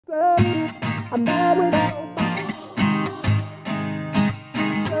heard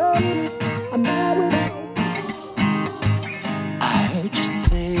you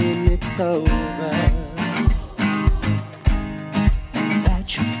saying it's over,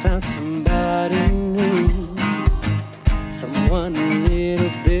 that you found somebody new, someone a little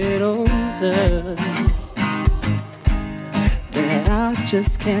bit older, that I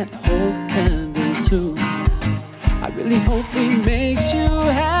just can't hold candle to. I really hope he makes you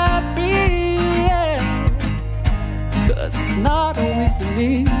happy, yeah. 'Cause it's not always an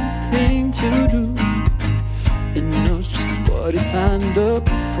easy thing to do. He knows just what he signed up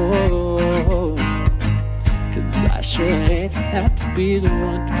for. 'Cause I sure hate to have to be the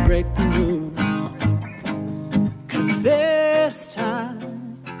one to break the news. 'Cause this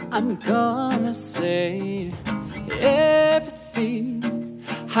time I'm gonna say everything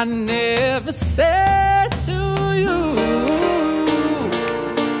I never said to you.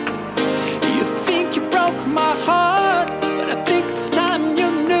 You think you broke my heart, but I think it's time you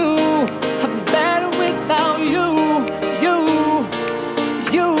knew I'm better without you.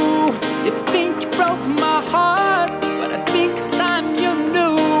 You think you broke my heart, but I think it's time you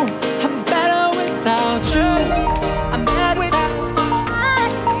knew I'm better without you. I'm bad without.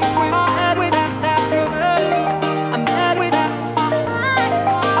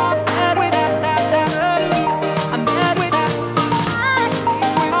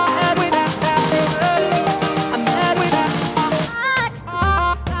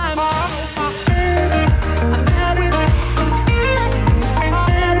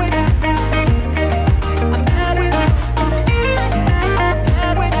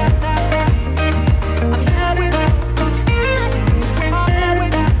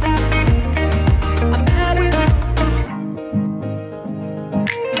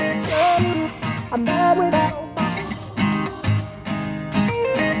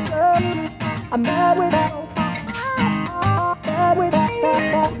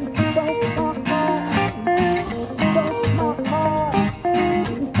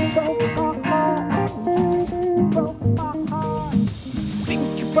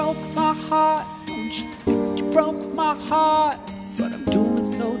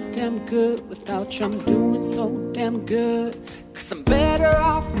 I'm doing so damn good, 'cause I'm better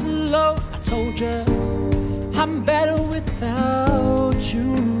off alone. I told you I'm better without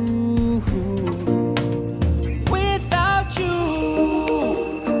you. Without you,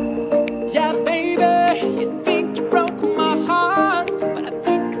 yeah baby. You think you broke my heart, but I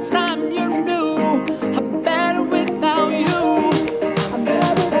think it's time you knew I'm better without you. I'm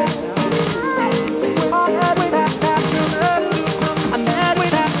better without you. I'm better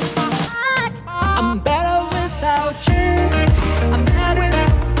without you. I'm better without you.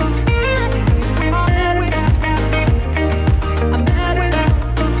 I'm better without you. I'm bad without.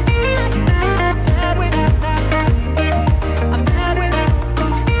 I'm bad without. I'm bad without.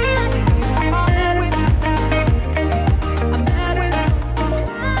 Bad without. I'm bad without. I'm bad without. I'm bad without. I'm better without you. I'm better without you. I'm better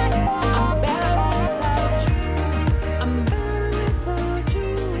without you.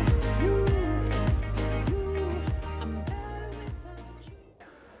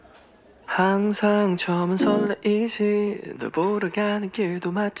 항상 처음은 설레이지. 널 보러 가는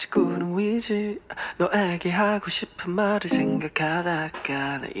길도 마치 구름 위지. 너에게 하고 싶은 말을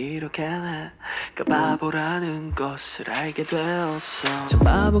생각하다가 나 이렇게 내가 바보라는 것을 알게 되었어. 참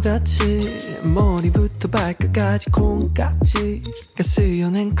바보같이 머리부터 발끝까지 콩깍지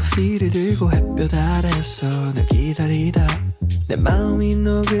가스연한 커피를 들고 햇볕 아래서 널 기다리다 내 마음이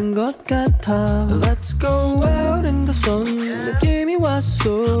녹은 것 같아. Let's go out in the sun. 느낌이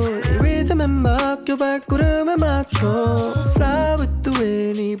왔어. 이 리듬에 맡겨 발걸음에 맞춰. Fly with the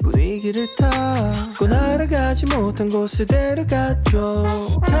wind. 이 분위기를 타고 날아가지 못한 곳에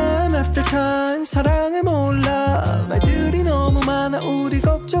데려가줘. Time after time 사랑을 몰라. 말들이 너무 많아. 우리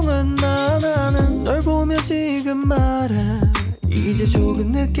걱정은 나. 나는 널 보며 지금 말해. 이제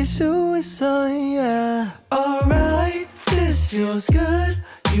조금 느낄 수 있어. Yeah. Alright. This feels good.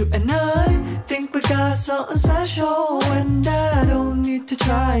 You and I think we got something special, and I don't need to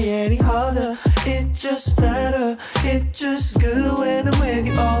try any harder. It's just better. It's just good when I'm with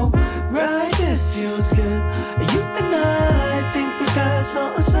you. Oh, right. This feels good. You and I think we got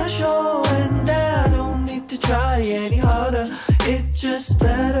something special, and I don't need to try any harder. It's just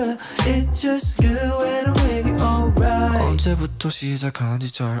better. It's just good when I'm with you. Alright. 언제부터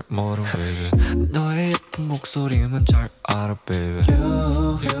시작한지 잘 모르 baby. 너의 예쁜 목소리만 잘 알아 baby.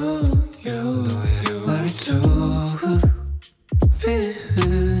 너의 말이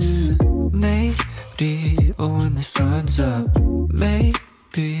내일이 when the sun's up.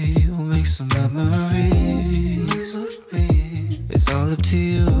 Maybe we'll make some memories. It's all up to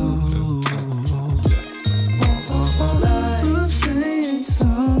you. Some say it's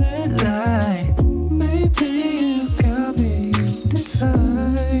all a lie. Maybe you got me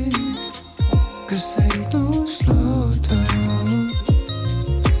hypnotized, 'cause I don't slow down.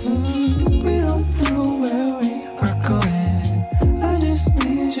 We don't know where we are going. I just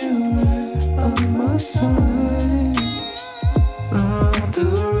need you right on my side. On the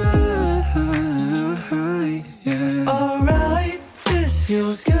ride, yeah. Alright, this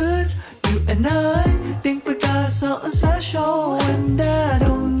feels good. You and I think we got something special, and I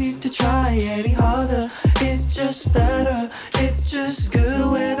don't need to try any harder. It's just better, it's just good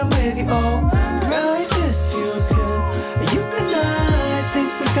when I'm with you. Alright, this feels good. You and I think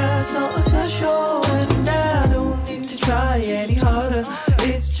we got something special, and I don't need to try any harder.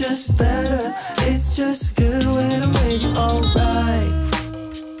 It's just better, it's just good when I'm with you. Alright.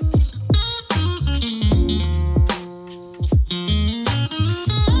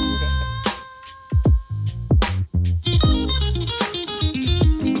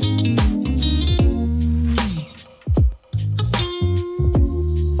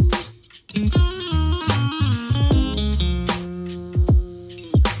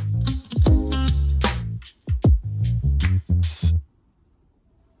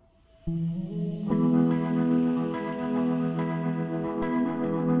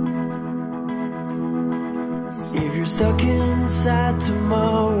 If you're stuck inside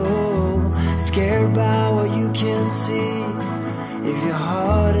tomorrow, scared by what you can't see, if your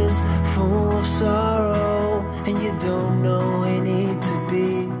heart is full of sorrow and you don't know where you need to be,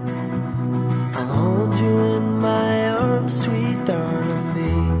 I'll hold you in my arms, sweet darling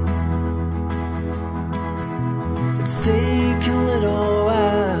me. Let's take a little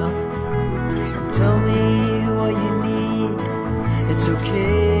while and tell me what you need. It's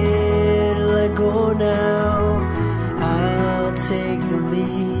okay to let go now. I'll take the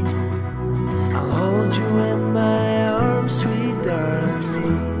lead. I'll hold you in my arms, sweet darling me.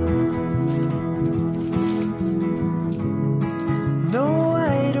 No, I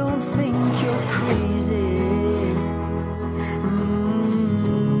don't think you're crazy.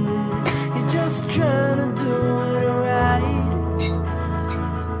 You're just trying to do it right.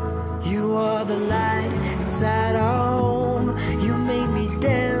 You are the light inside our home. You make me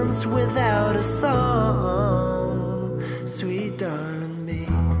dance without a song, sweet darling me.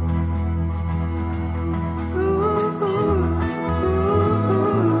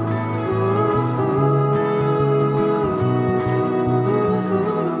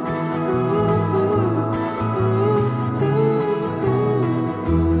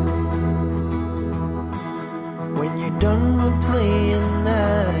 When you're done with playing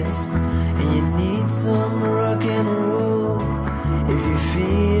nice and you need some rock and roll, if you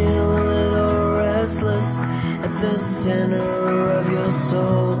feel a little restless at the center of your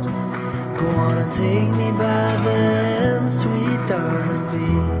soul, go on and take me by the hand, sweet darling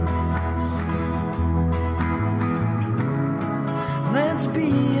me. Let's be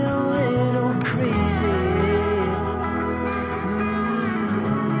a little crazy.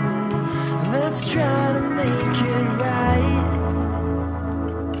 Let's try to make it right.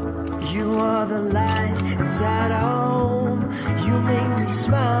 You are the light inside our home. You make me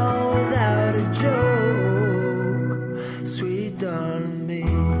smile without a joke, sweet darling me.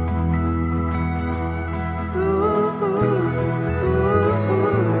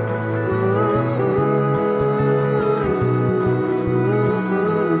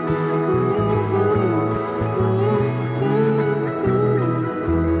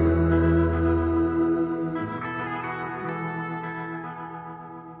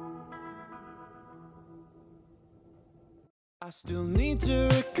 I still need to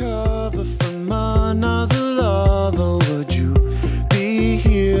recover from another lover. Would you be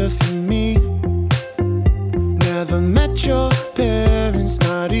here for me? Never met your parents,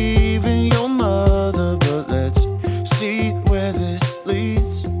 not even your mother, but let's see where this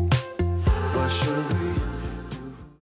leads. What should we